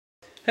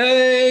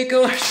Hey,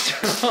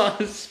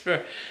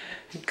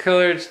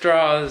 colored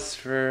straws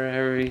for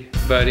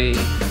everybody.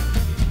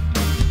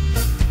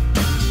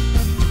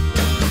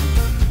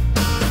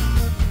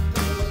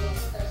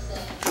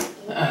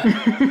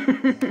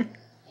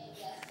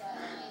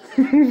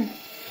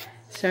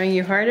 Showing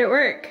you hard at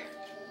work.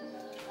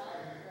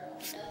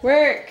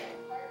 Work!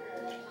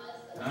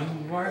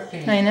 I'm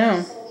working. I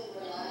know.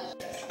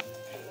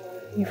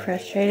 You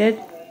frustrated?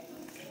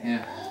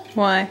 Yeah.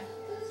 Why?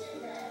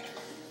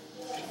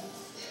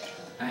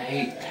 I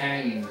hate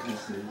tagging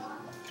because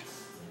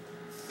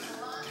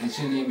it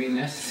shouldn't even be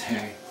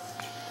necessary.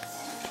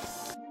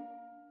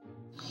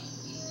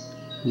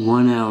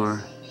 1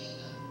 hour.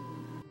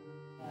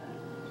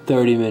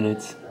 30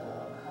 minutes.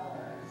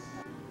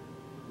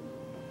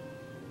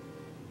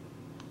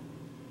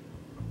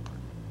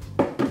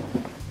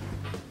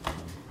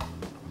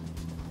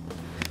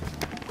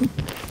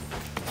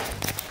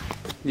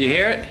 You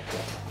hear it?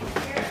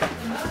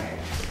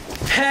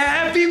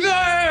 Happy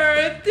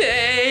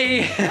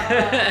birthday!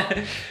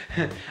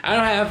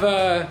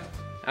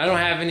 I don't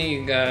have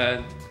any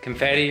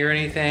confetti or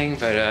anything,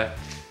 but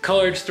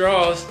colored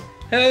straws.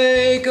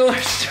 Hey,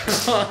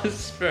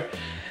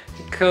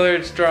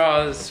 colored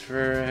straws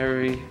for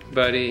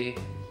everybody,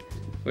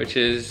 which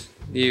is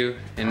you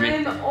and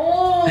me. I'm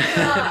old!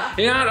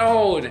 You're not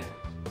old!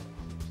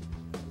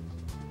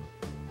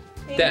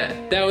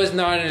 That was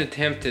not an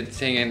attempt at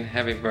singing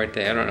happy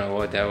birthday. I don't know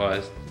what that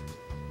was.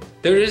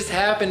 There just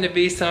happened to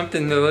be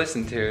something to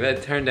listen to.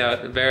 That turned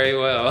out very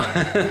well.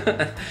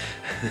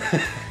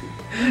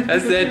 I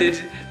said,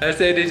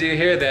 did you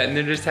hear that? And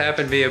there just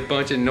happened to be a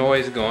bunch of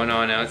noise going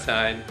on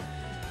outside.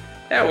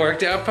 That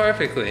worked out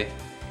perfectly.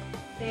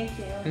 Thank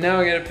you. And now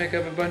I gotta pick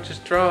up a bunch of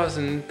straws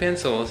and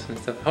pencils and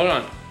stuff. Hold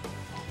on.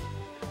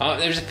 Oh,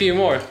 there's a few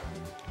more.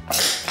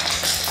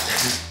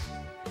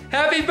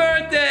 Happy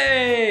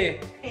birthday!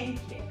 Thank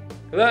you.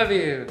 Love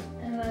you.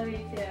 I love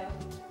you too.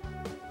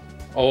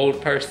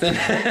 Old person.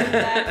 That's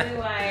exactly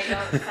why I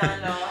don't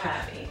sound all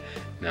happy.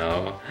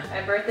 No.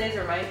 My birthdays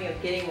remind me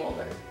of getting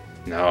older.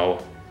 No.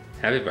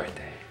 Happy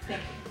birthday. Thank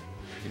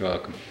you. You're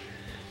welcome.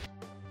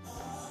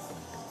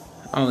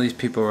 All these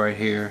people right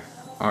here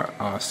are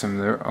awesome.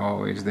 They're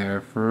always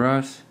there for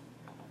us.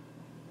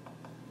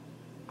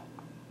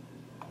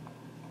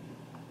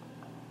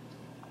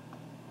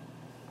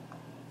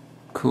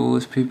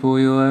 Coolest people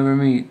you'll ever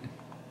meet.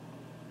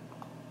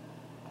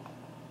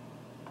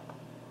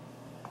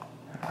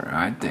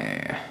 Right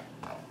there.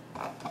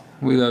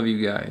 We love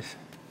you guys.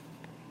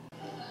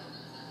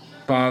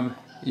 Bob,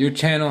 your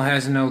channel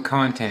has no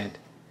content.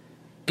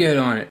 Get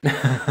on it.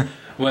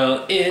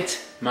 Well, it,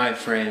 my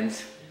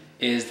friends,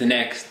 is the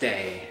next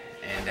day.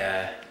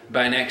 And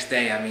by next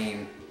day, I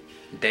mean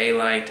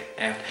daylight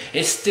after.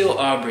 It's still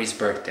Aubrey's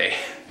birthday.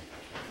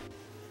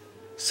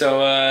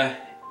 So,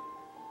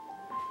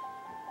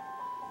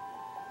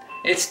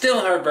 it's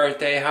still her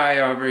birthday. Hi,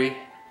 Aubrey.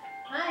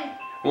 Hi.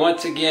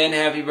 Once again,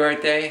 happy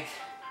birthday.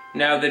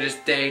 Now that it's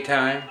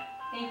daytime.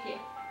 Thank you.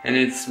 And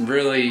it's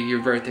really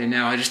your birthday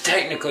now. I just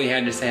technically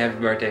had to say happy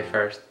birthday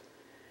first.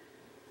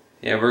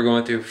 Yeah, we're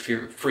going through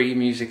free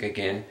music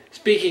again.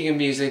 Speaking of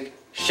music,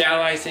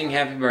 shall I sing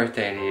happy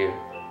birthday to you?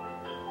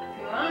 If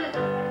you want.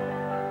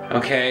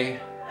 Okay.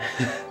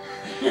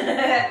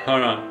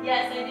 Hold on.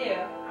 Yes, I do.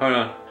 Hold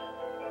on.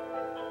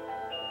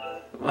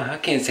 Well, I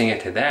can't sing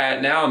it to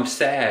that. Now I'm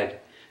sad.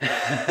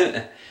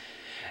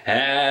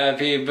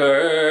 Happy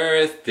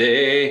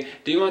birthday.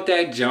 Do you want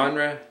that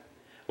genre?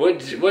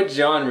 What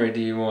genre do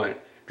you want?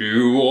 Do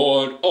you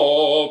want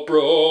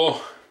opera?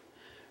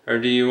 Or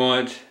do you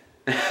want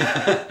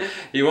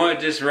you want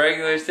just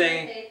regular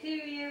singing? Birthday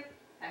to you.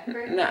 Happy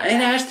birthday. No,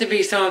 it has to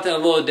be something a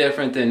little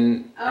different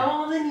than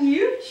Oh, then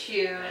you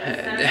choose.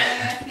 That's not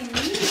asking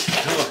me.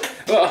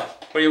 Oh,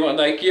 what do you want?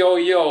 Like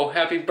yo,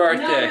 happy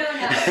birthday.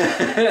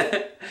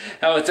 No.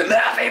 Oh, it's a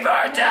happy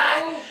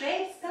birthday. Oh,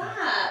 babe,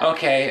 stop.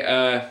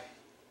 Okay,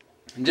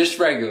 just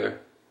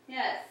regular.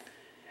 Yes.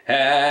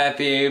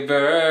 Happy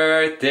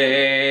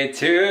birthday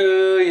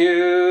to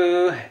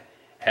you.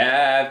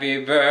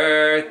 Happy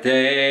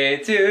birthday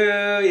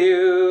to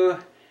you.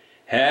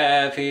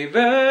 Happy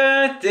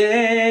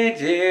birthday,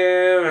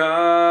 dear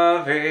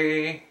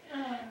Aubrey.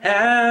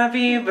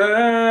 Happy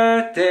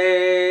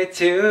birthday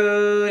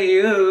to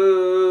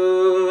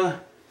you.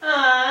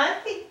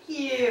 Aw, thank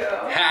you.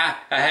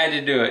 Ha! I had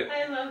to do it.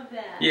 I love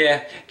that.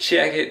 Yeah,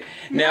 check it.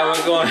 Now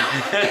we're going.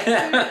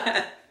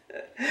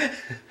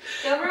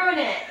 Don't ruin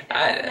it.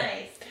 That's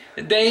nice.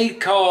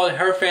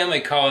 Her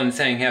family called and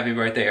sang happy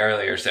birthday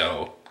earlier,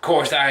 so of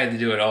course I had to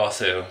do it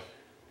also.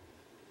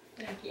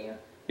 Thank you.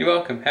 You're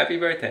welcome. Happy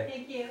birthday.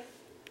 Thank you.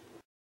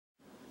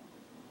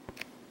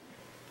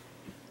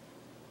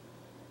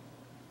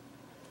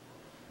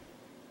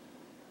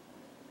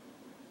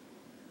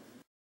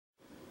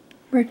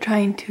 We're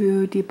trying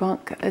to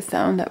debunk a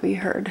sound that we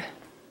heard.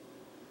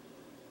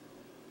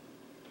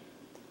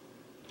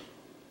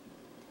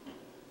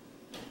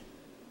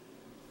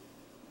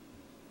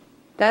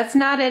 That's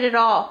not it at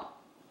all.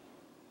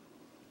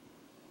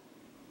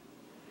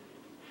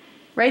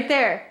 Right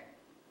there.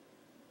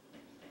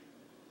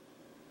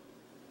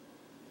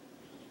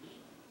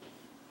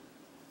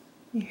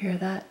 You hear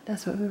that?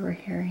 That's what we were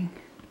hearing.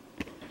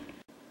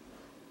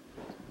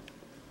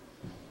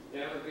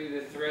 That would be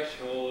the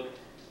threshold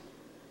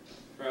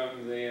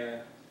from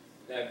the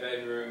that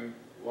bedroom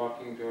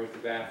walking towards the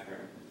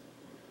bathroom.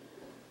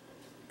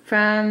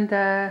 From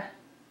the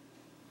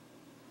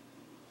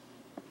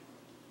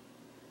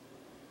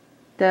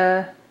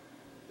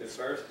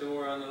first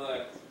door on the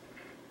left,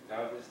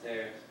 top of the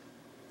stairs.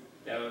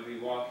 That would be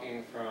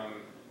walking from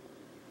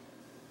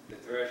the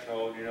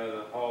threshold, you know,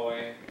 the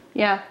hallway.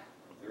 Yeah.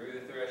 Through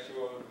the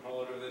threshold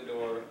of the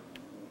door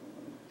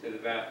to the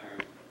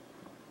bathroom.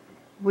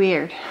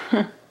 Weird.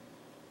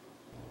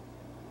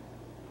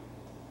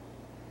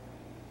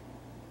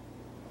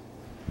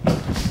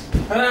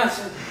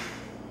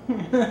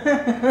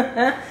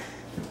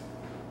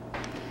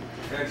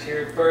 That's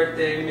your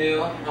birthday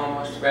meal,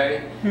 almost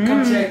ready.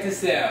 Come check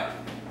this out.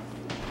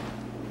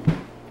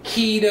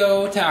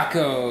 Keto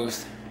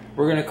tacos.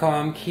 We're gonna call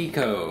them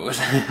Kikos.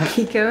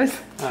 Kikos?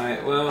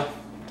 Alright, well,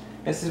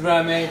 this is what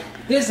I made.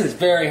 This is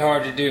very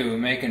hard to do,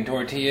 making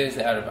tortillas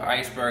out of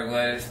iceberg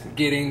lettuce,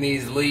 getting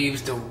these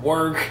leaves to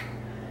work.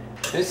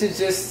 This is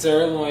just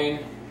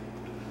sirloin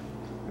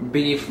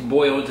beef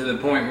boiled to the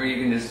point where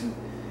you can just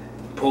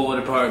pull it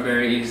apart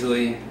very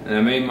easily. And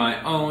I made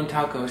my own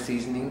taco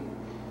seasoning.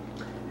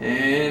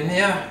 And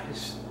yeah,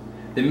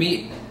 the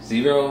meat,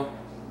 0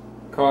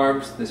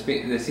 carbs, the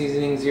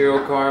seasoning,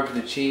 0 carbs,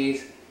 the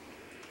cheese,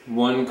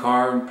 1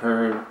 carb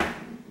per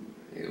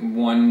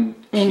 1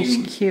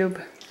 inch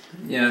cube.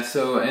 Yeah,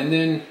 so, and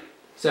then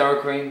sour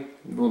cream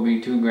will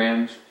be 2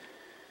 grams.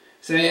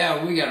 So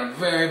yeah, we got a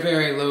very,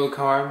 very low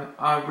carb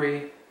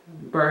Aubrey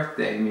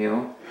birthday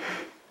meal.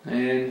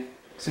 And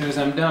as soon as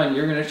I'm done,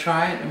 you're gonna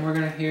try it and we're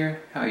gonna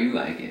hear how you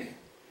like it.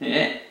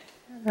 Yeah.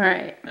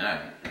 Alright.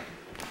 Alright.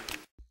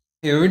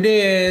 Here it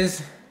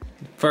is.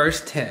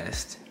 First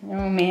test.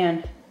 Oh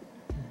man.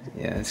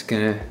 Yeah, it's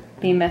gonna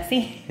be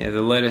messy. Yeah,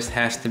 the lettuce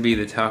has to be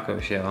the taco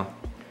shell.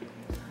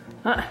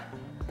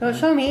 Don't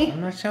show me.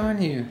 I'm not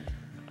showing you.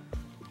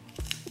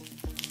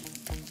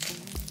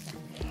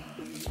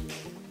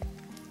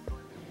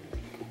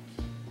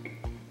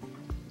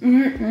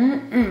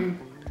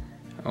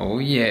 Oh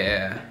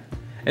yeah.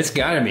 It's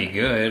gotta be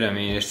good. I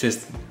mean, it's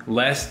just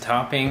less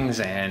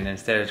toppings and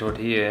instead of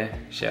tortilla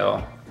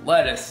shell,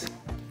 lettuce.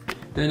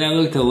 Doesn't that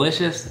look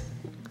delicious?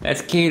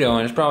 That's keto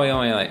and it's probably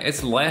only like,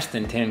 it's less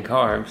than 10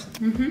 carbs.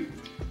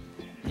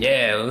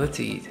 Yeah, let's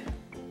eat.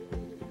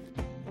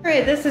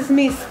 Alright, this is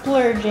me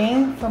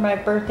splurging for my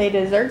birthday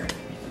dessert.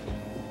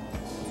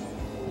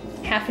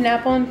 Half an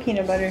apple and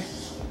peanut butter.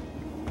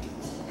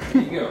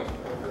 There you go.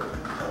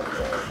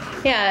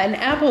 Yeah, an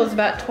apple is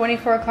about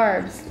 24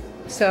 carbs,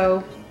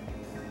 so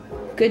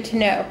good to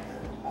know.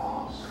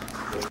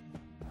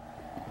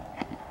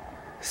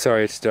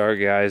 Sorry it's dark,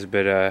 guys,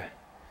 but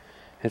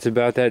it's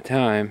about that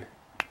time.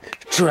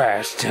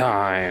 Trash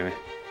time!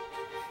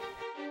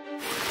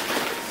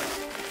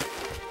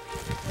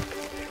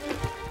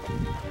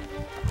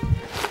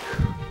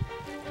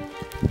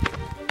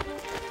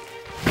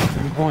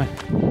 One.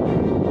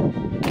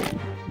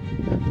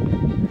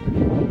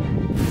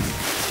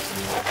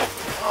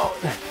 Oh.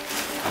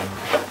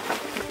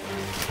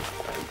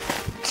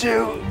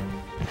 2.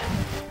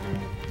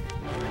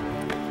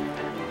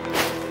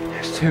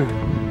 There's 2.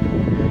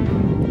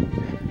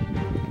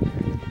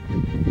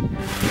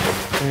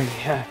 3,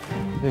 yeah.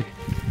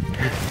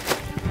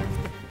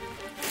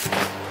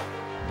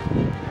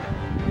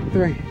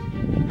 3.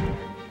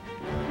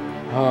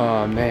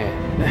 Oh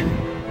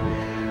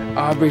man.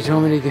 Aubrey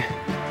told me to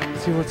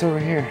see what's over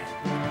here.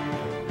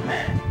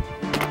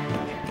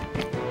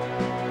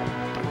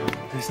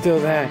 There's still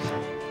that.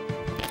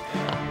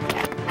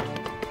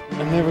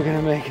 I'm never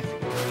gonna make it.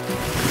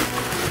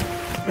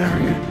 Never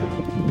gonna.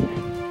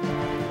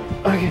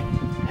 Okay.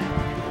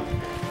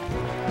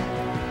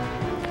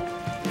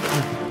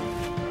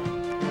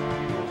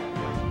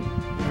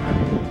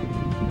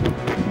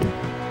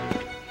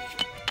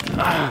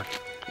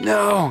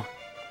 No!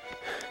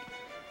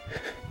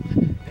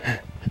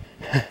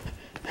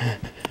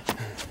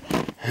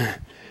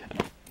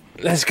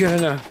 That's good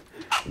enough.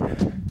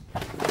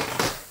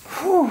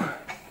 Whew.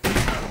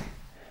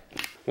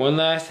 One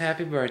last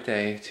happy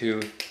birthday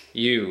to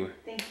you.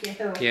 Thank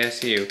you.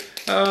 Yes, you.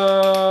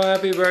 Oh,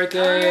 happy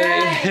birthday!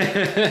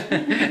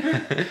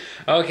 Right.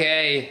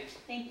 Okay.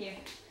 Thank you.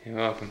 You're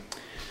welcome.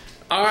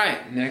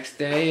 Alright, next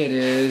day it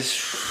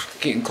is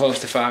getting close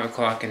to 5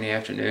 o'clock in the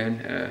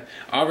afternoon.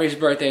 Aubrey's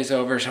birthday's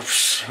over, so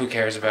who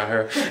cares about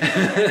her?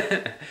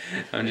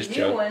 I'm just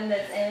joking. The new one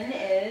that's in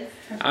is...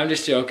 I'm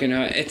just joking.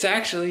 It's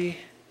actually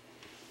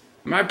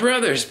my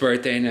brother's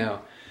birthday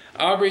now.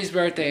 Aubrey's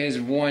birthday is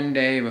 1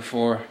 day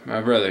before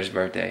my brother's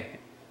birthday.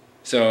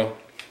 So,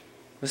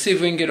 let's see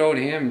if we can get hold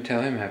of him and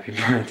tell him happy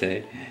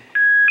birthday.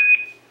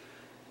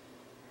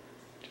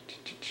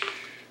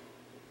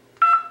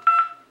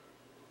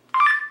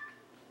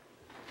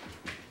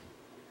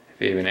 If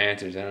he even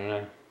answers, I don't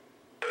know.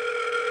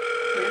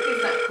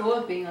 He's not cool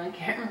with being on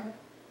camera.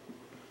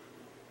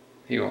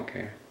 He won't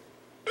care.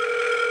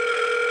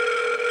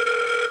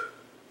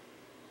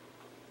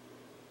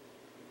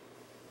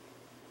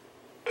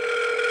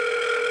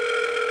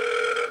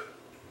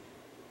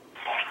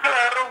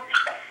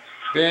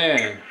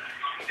 Ben.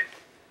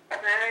 Hey,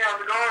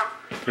 how's it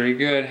going? Pretty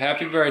good.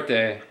 Happy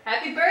birthday.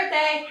 Happy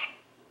birthday!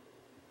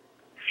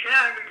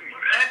 Yeah,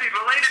 happy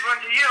belated one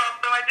to you.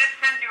 Although I did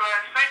send you a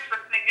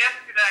Facebook thing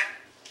yesterday.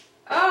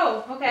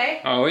 Oh,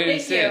 okay. Oh, we didn't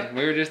Thank see you. it.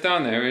 We were just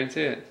on there. We didn't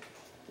see it.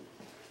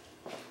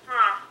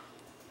 Huh.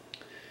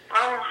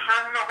 Well,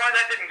 I don't know why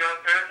that didn't go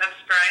through. That's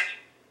strange.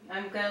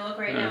 I'm gonna look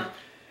right now.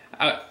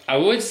 I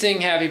would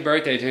sing happy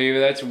birthday to you,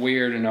 but that's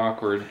weird and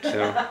awkward.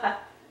 So.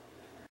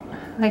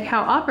 Like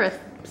how opera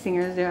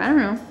singers do. I don't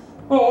know.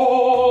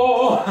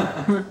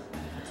 Oh.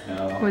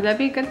 No. Would that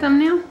be a good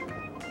thumbnail?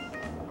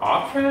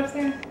 Opera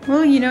thing?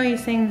 Well, you know you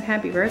sing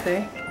happy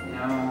birthday.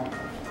 No.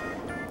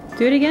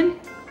 Do it again.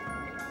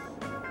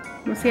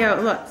 We'll see how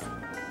it looks.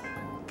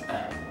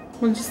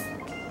 We'll just...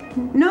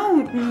 No,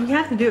 you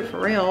have to do it for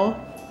real.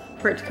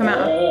 For it to come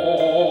out.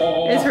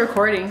 Oh. It's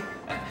recording.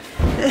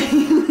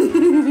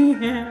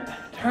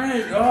 Turn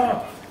it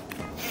off.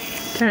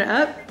 Turn it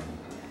up.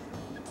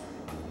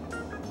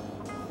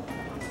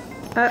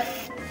 Up.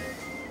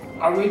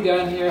 Are we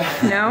done here?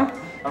 No.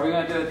 Are we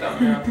gonna do a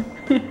thumbnail?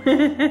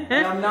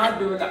 And I'm not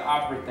doing the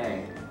opera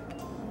thing.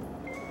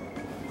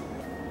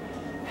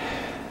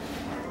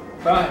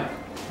 Fine.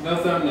 No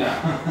thumbnail.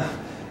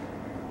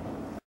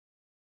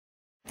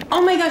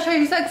 Oh my gosh, are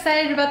you so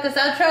excited about this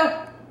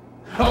outro?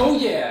 Oh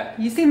yeah.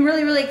 You seem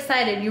really, really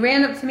excited. You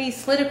ran up to me,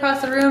 slid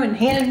across the room, and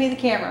handed me the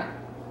camera.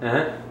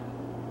 Uh-huh.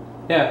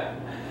 Yeah.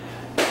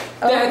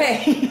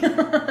 Okay.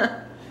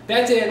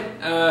 That's it.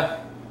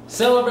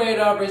 Celebrate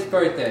Aubrey's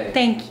birthday.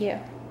 Thank you.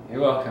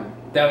 You're welcome.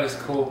 That was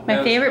cool.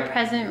 My favorite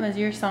present was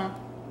your song.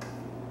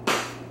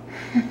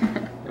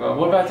 Well,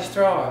 what about the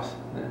straws?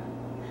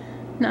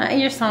 No,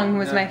 your song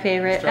was No, my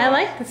favorite. straws. I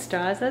like the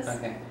straws. That's...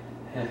 Okay.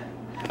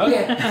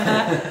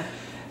 Okay.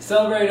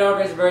 Celebrate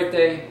Aubrey's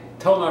birthday.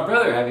 Told my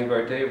brother happy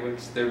birthday,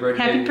 which their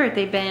birthday. Happy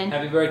birthday, Ben.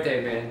 Happy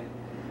birthday,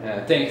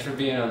 Ben. Thanks for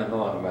being on the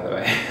vlog, by the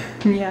way.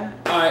 Yeah.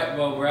 Alright,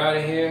 well, we're out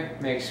of here.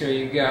 Make sure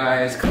you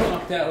guys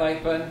clunk that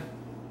like button.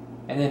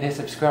 And then hit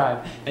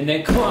subscribe. And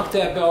then clunk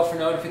that bell for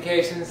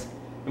notifications.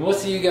 And we'll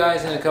see you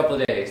guys in a couple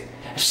of days.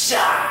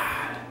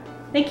 Sha!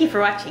 Thank you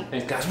for watching.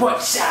 Thanks, guys.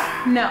 What?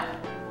 Sha! No.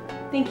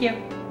 Thank you.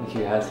 Thank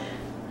you, guys.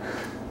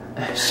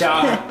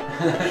 Sha!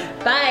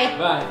 Bye.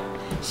 Bye.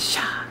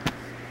 Sha.